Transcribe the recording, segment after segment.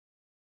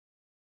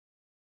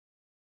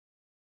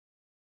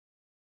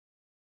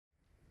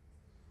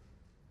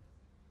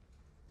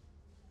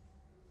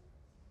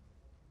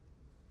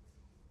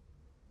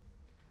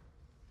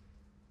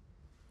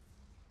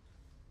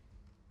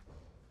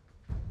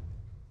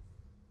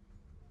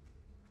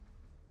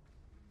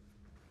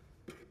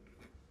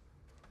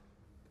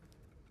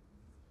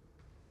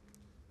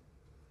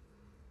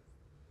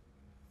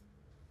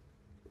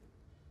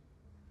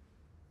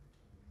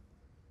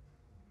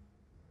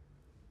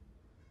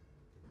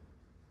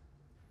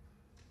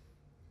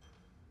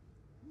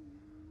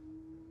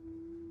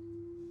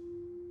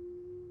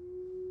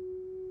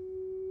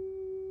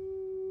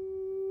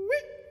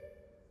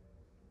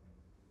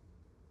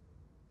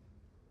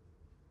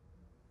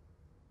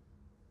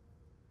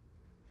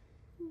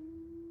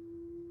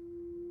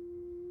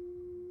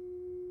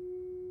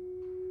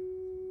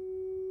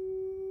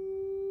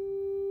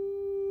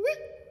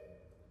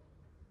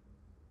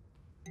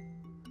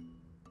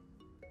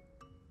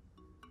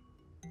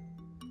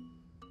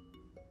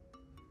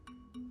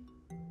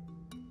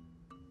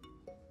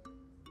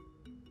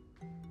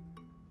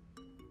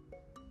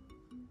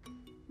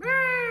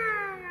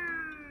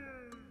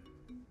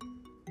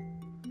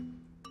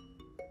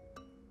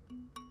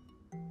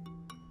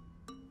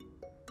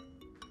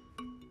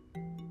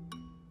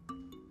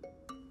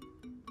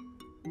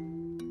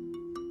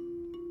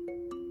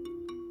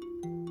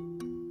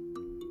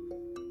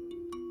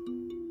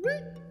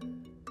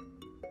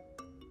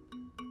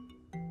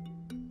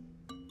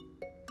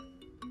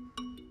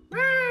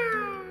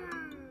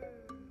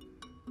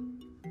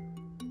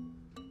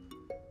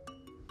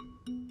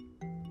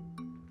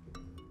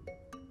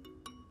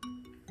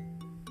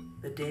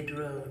dead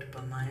road by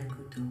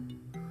Mayakuto.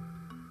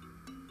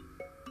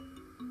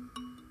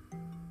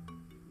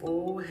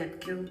 War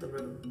had killed the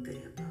road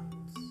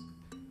thereabouts.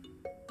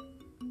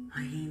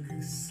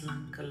 Hyenas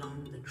slunk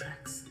along the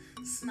tracks,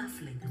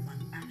 snuffling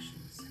among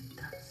ashes and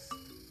dust.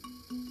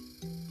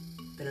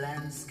 The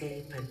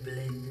landscape had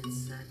blended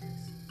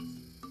sadnesses,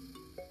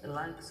 the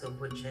likes of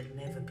which had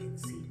never been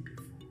seen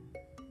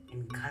before,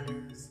 in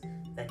colors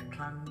that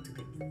clung to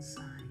the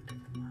inside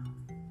of the mouth.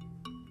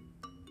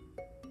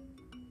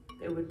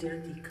 They were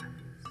dirty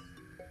colors,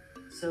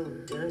 so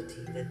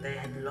dirty that they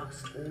had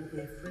lost all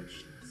their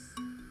freshness,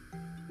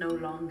 no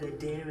longer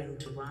daring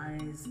to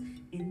rise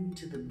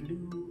into the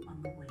blue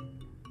on the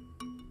wing.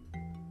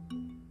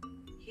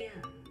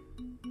 Here,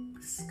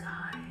 the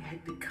sky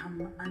had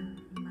become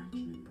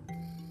unimaginable,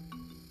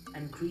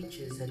 and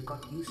creatures had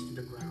got used to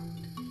the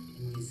ground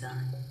in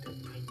resigned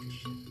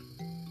apprenticeship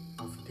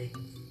of death.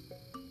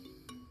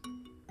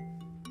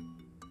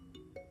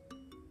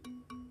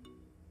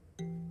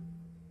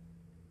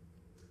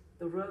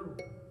 The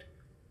road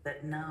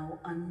that now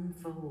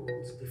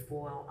unfolds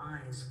before our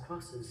eyes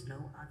crosses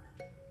no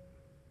other.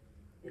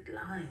 It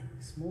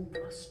lies more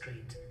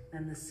prostrate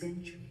than the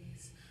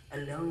centuries,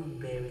 alone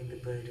bearing the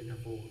burden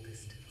of all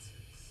distances.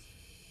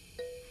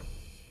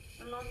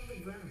 Along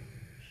the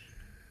verge,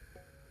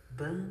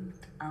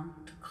 burnt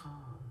out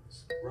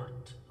cars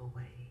rot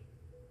away,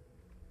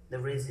 the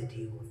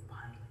residue of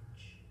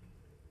mileage.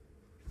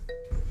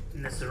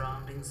 In the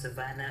surrounding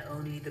savannah,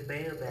 only the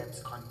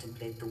baobabs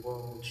contemplate the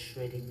world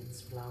shredding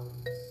its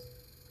flowers.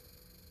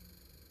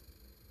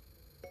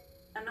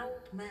 An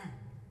old man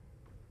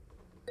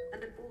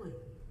and a boy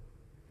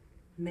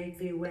make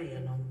their way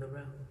along the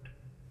road.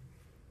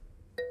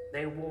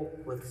 They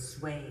walk with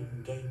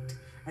swaying gait,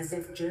 as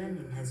if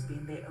journeying has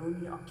been their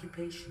only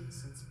occupation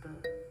since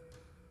birth.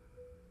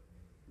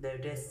 Their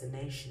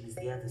destination is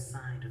the other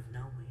side of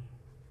nowhere.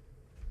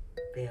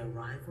 Their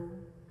arrival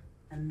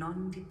and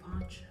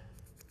non-departure,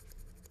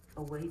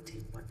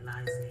 awaiting what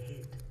lies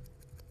ahead.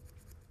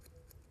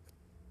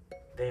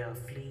 They are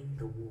fleeing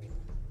the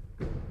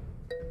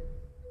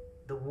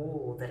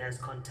war that has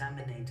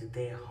contaminated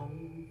their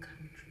whole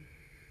country.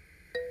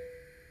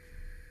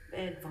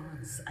 They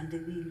advance under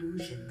the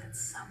illusion that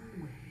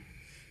somewhere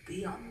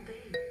beyond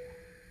there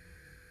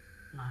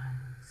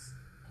lies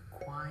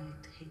a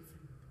quiet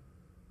haven.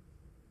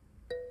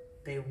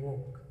 They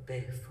walk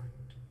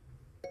barefoot,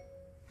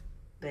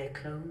 their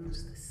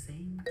clothes the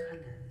same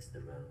color as the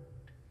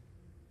road.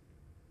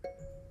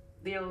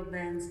 The old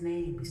man's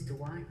name is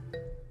Tuwai.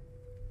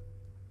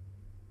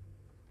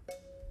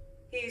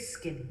 He is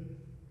skinny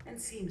and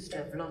seems to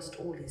have lost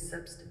all his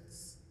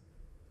substance.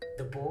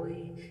 The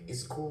boy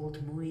is called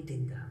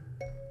Muidinga.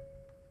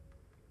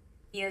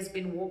 He has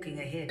been walking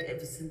ahead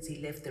ever since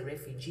he left the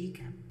refugee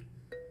camp.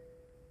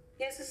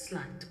 He has a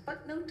slight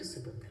but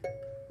noticeable limp,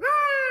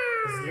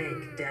 his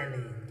leg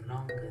dallying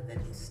longer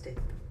than his step,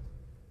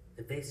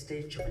 the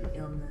vestige of an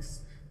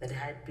illness that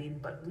had been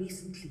but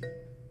recently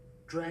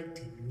dragged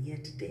him near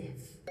to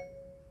death.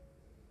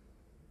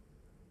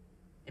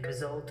 It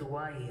was old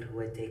Tuwai who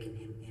had taken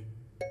him in,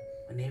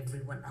 when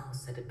everyone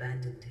else had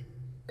abandoned him.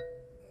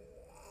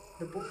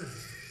 The boy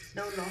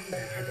no longer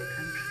had a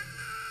country.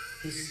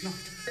 His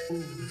snot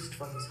oozed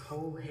from his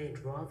whole head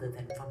rather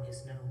than from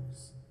his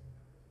nose.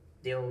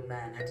 The old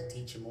man had to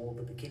teach him all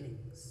the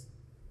beginnings: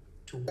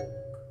 to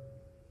walk,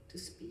 to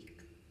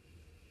speak,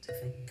 to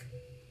think.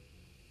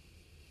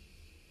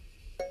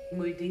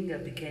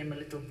 Muidinga became a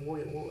little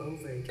boy all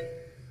over again,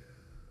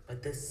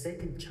 but this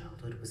second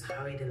childhood was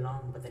hurried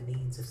along by the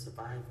needs of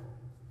survival.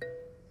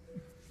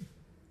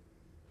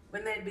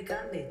 When they had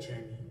begun their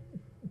journey,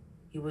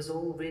 he was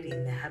already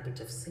in the habit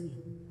of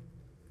singing,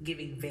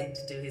 giving vent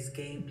to his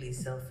gamely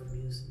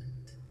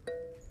self-amusement.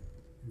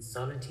 In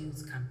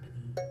solitude's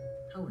company,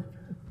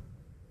 however,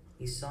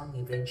 his song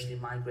eventually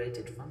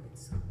migrated from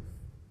itself.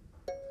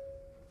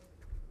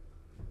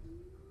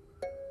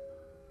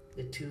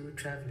 The two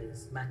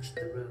travelers matched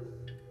the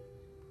road,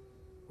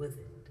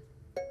 withered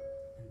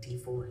and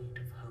devoid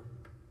of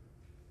hope.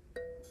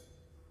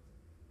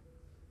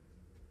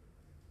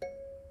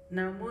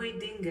 Now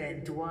Muidinga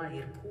and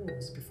Tuwai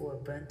pause before a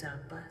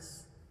burnt-out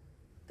bus.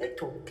 They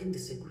talk and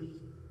disagree.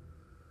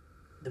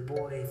 The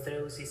boy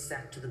throws his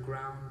sack to the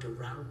ground,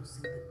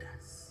 arousing the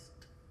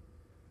dust.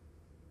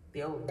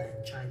 The old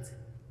man chides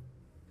him.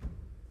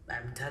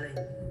 I'm telling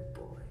you,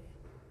 boy,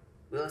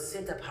 we'll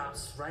set up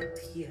house right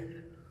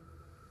here.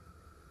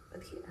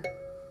 But here,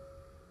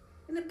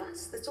 in a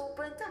bus that's all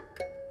burnt up.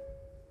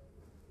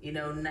 You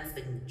know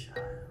nothing,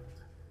 child.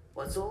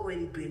 What's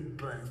already been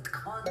burnt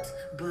can't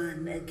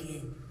burn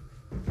again.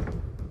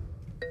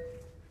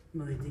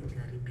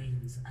 Muidinga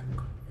remains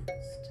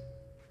unconvinced.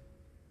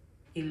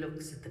 He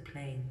looks at the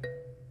plain.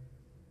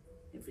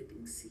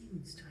 Everything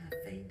seems to have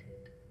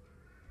faded.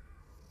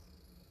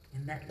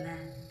 In that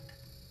land,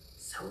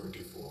 so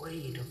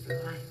devoid of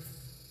life,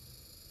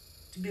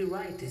 to be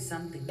right is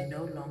something we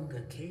no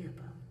longer care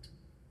about.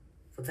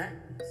 For that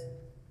reason,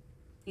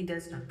 he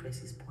does not press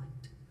his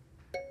point.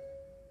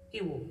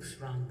 He walks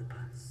round the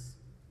bus.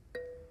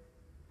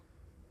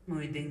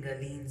 Muidinga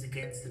leans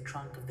against the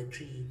trunk of the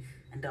tree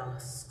and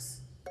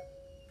asks,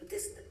 "But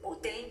isn't it more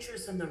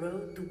dangerous on the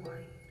road,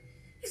 Duwai?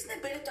 Isn't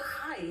it better to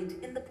hide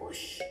in the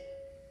bush?"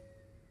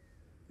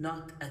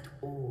 "Not at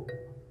all.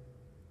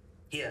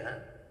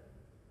 Here,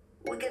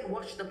 we can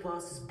watch the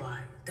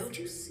passers-by, don't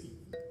you see?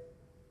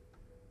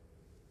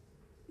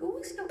 You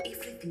always know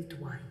everything,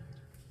 Duwai."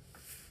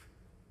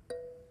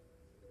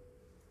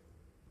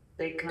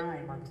 They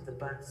climb onto the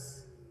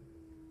bus.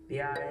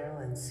 The aisle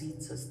and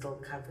seats are still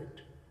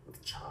covered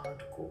with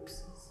charred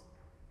corpses.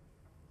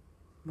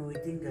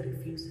 Muidinga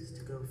refuses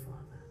to go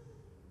farther.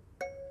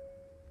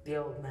 The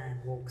old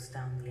man walks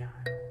down the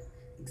aisle,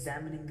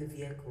 examining the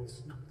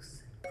vehicle's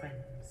nooks and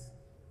crannies.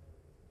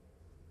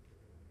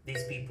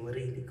 "These people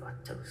really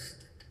got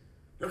toasted.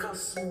 Look how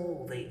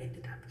small they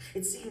ended up.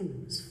 It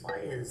seems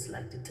fires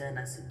like to turn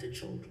us into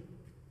children."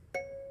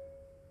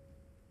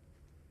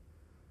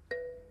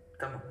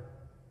 "Come on.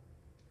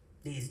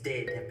 These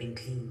dead have been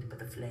cleaned by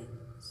the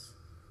flames."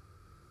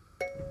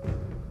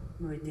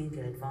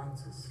 Muidinga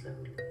advances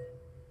slowly,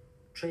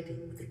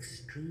 treading with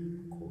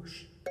extreme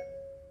caution.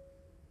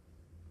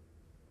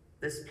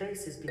 This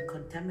place has been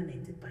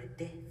contaminated by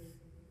death.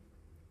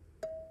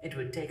 It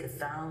would take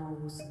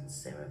 1,000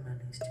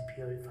 ceremonies to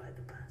purify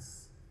the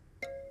bus.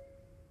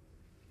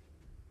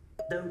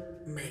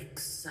 "Don't make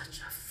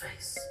such a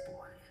face,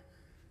 boy.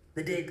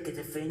 The dead get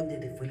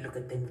offended if we look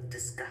at them with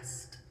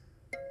disgust."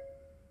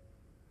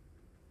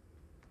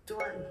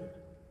 "Duwai,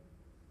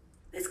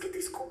 let's get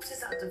these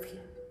corpses out of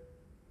here."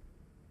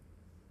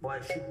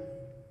 "Why should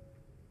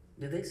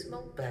we? Do they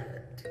smell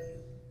bad to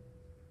you?"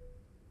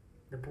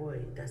 The boy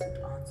doesn't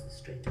answer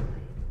straight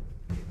away.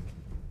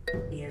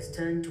 He has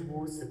turned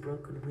towards the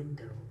broken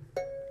window.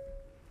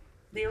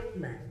 The old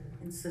man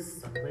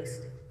insists on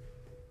resting.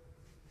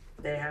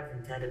 They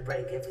haven't had a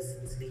break ever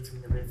since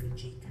leaving the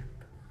refugee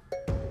camp.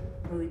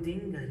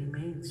 Muidinga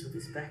remains with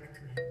his back to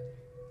him.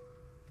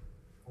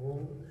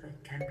 All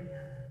that can be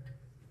heard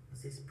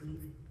is his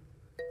breathing,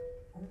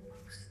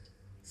 almost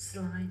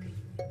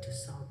sliding into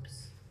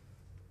sobs.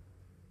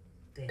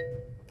 Then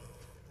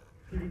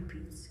he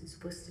repeats his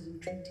twisted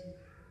entreaty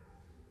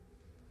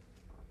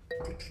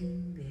to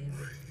clean their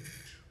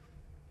refuge.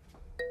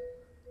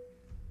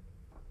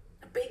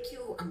 "I beg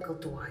you, Uncle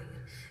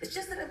Dwyer. It's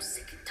just that I'm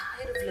sick and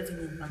tired of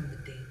living among the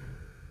dead."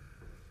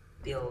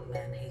 The old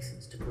man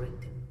hastens to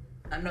correct him.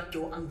 "I'm not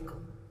your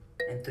uncle,"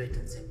 and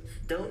threatens him.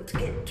 "Don't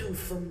get too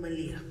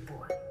familiar,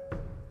 boy."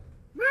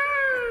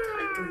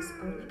 "That title is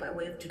only by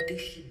way of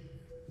tradition,"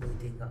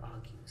 Muidinga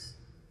argues.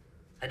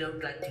 "I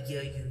don't like to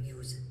hear you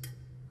use it.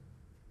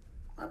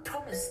 I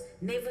promise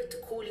never to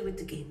call you it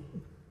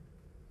again.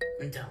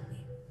 And tell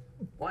me,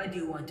 why do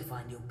you want to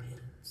find your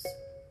parents?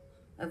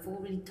 I've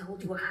already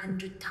told you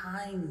 100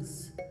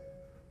 times.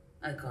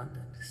 I can't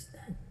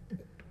understand.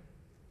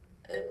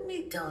 Let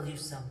me tell you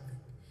something.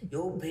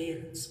 Your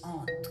parents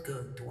aren't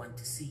going to want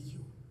to see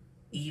you,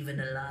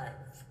 even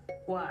alive.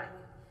 Why?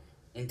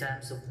 In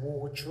times of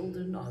war,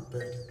 children are a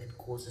burden that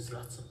causes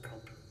lots of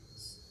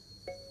problems."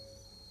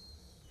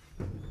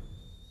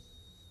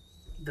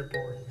 The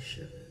boy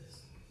shivers.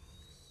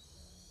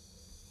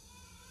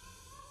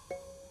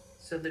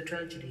 So the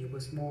tragedy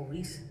was more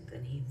recent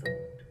than he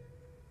thought.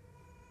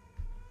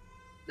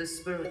 The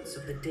spirits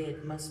of the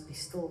dead must be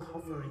still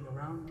hovering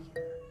around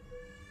here.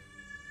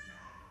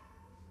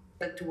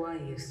 But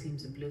Tuwaya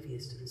seems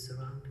oblivious to the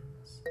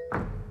surroundings.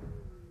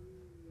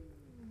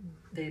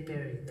 They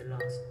buried the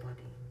last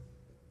body.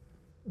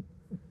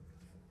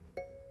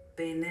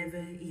 They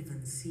never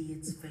even see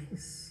its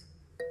face.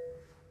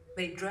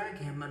 They drag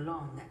him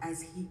along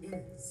as he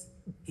is,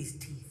 his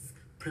teeth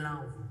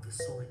plowing the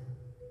soil.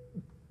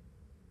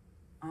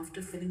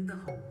 After filling the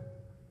hole,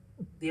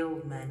 the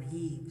old man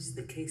heaves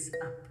the case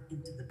up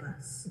into the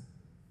bus.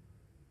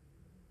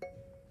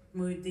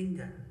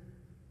 "Muidinga,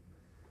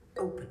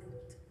 open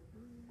it.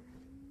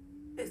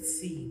 Let's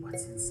see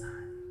what's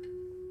inside."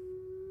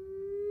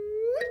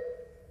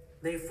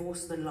 They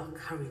force the lock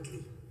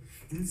hurriedly.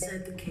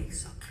 Inside the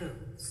case are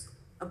clothes,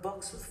 a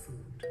box with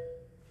food.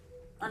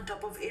 On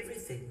top of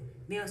everything,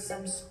 there are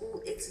some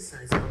school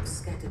exercise books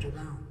scattered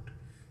around,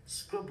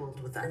 scribbled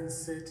with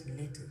uncertain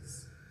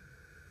letters.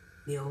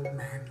 The old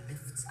man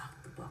lifts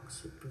out the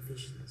box with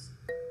provisions.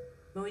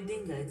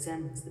 Muidinga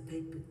examines the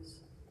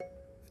papers.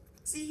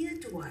 "See here,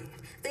 Tuwaya,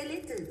 they're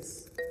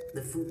letters.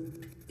 The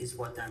food is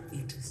what I'm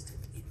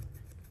interested in."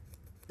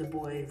 The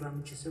boy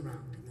rummages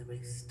around in the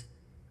rest.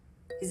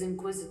 His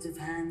inquisitive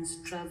hands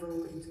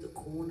travel into the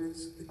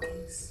corners of the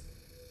case.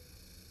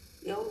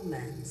 The old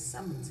man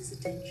summons his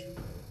attention.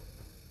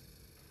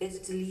 Better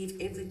to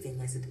leave everything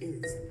as it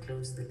is and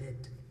close the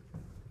lid.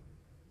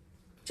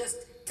 "Just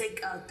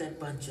take out that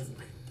bunch of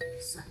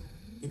papers.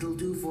 It'll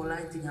do for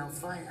lighting our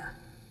fire."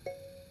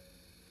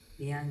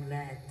 The young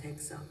lad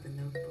takes out the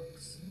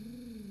notebooks.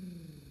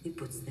 He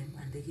puts them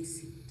under his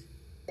seat.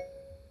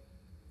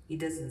 He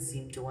doesn't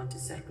seem to want to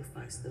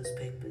sacrifice those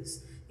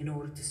papers in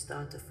order to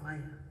start a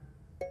fire.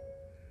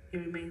 He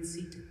remains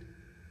seated,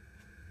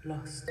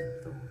 lost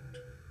in thought.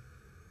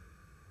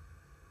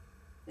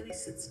 Then he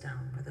sits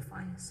down by the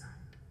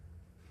fireside.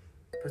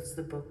 puts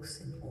the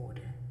books in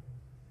order,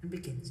 and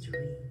begins to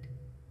read.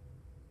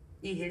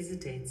 He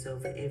hesitates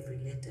over every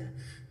letter,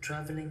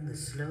 traveling the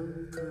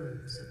slow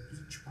curves of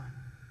each one.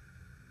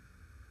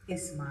 He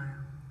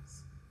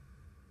smiles,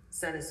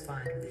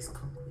 satisfied with his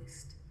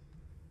conquest.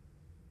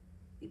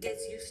 He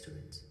gets used to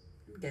it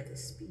and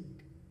gathers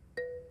speed.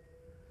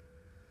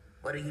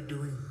 "What are you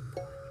doing,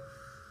 boy?"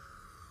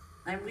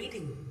 "I'm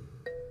reading."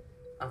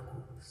 "Of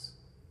course.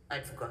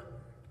 I'd forgotten.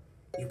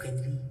 You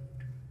can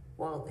read.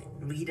 Well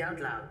then, read out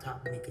loud to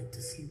help me get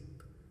to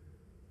sleep."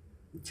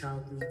 The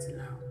child reads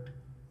aloud,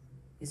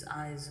 his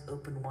eyes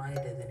open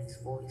wider than his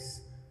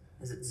voice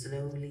as it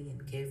slowly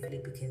and carefully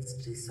begins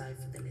to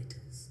decipher the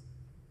letters.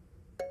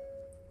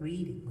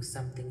 Reading was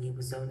something he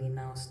was only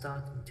now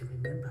starting to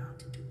remember how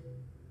to do.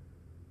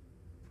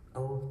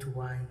 All too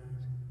wide,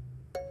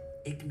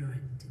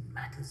 ignorant in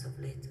matters of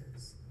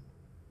letters,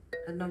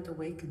 had not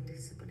awakened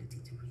his ability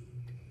to read.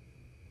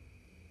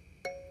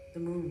 The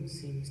moon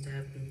seems to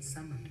have been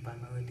summoned by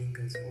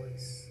Moadinga's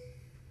voice.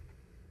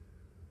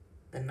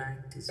 The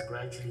night is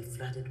gradually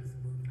flooded with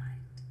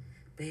moonlight,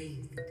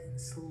 bathed in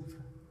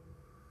silver.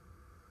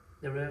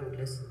 The road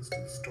listens to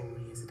the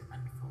story as it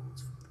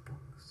unfolds from the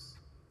books.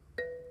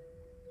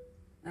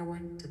 I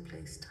want to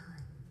place time